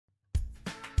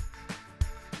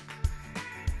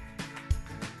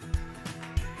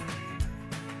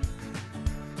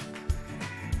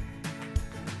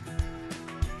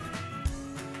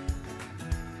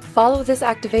Follow this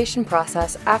activation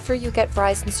process after you get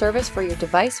Verizon service for your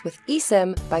device with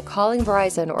eSIM by calling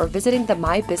Verizon or visiting the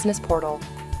My Business portal.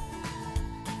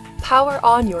 Power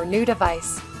on your new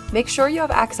device. Make sure you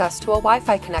have access to a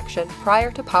Wi-Fi connection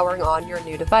prior to powering on your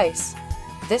new device.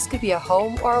 This could be a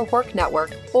home or a work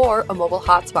network or a mobile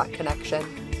hotspot connection.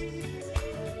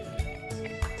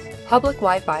 Public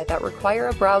Wi-Fi that require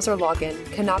a browser login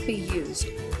cannot be used.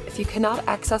 If you cannot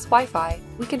access Wi-Fi,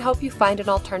 we can help you find an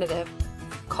alternative.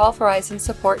 Call Verizon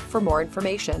support for more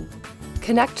information.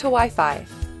 Connect to Wi-Fi.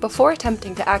 Before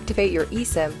attempting to activate your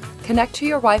eSIM, connect to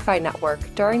your Wi-Fi network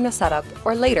during the setup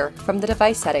or later from the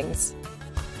device settings.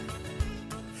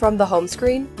 From the home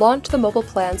screen, launch the Mobile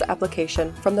Plans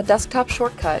application from the desktop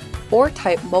shortcut or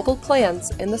type Mobile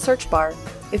Plans in the search bar.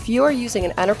 If you are using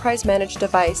an enterprise-managed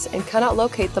device and cannot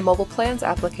locate the Mobile Plans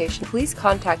application, please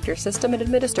contact your system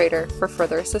administrator for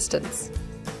further assistance.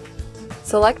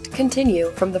 Select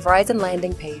Continue from the Verizon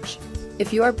landing page.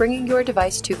 If you are bringing your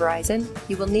device to Verizon,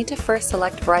 you will need to first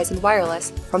select Verizon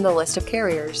Wireless from the list of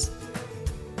carriers.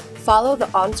 Follow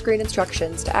the on-screen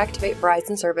instructions to activate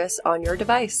Verizon service on your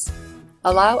device.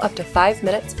 Allow up to 5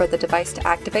 minutes for the device to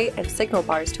activate and signal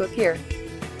bars to appear.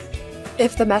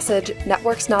 If the message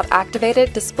 "Network's not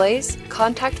activated" displays,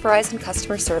 contact Verizon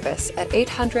customer service at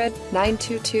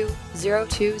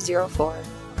 800-922-0204.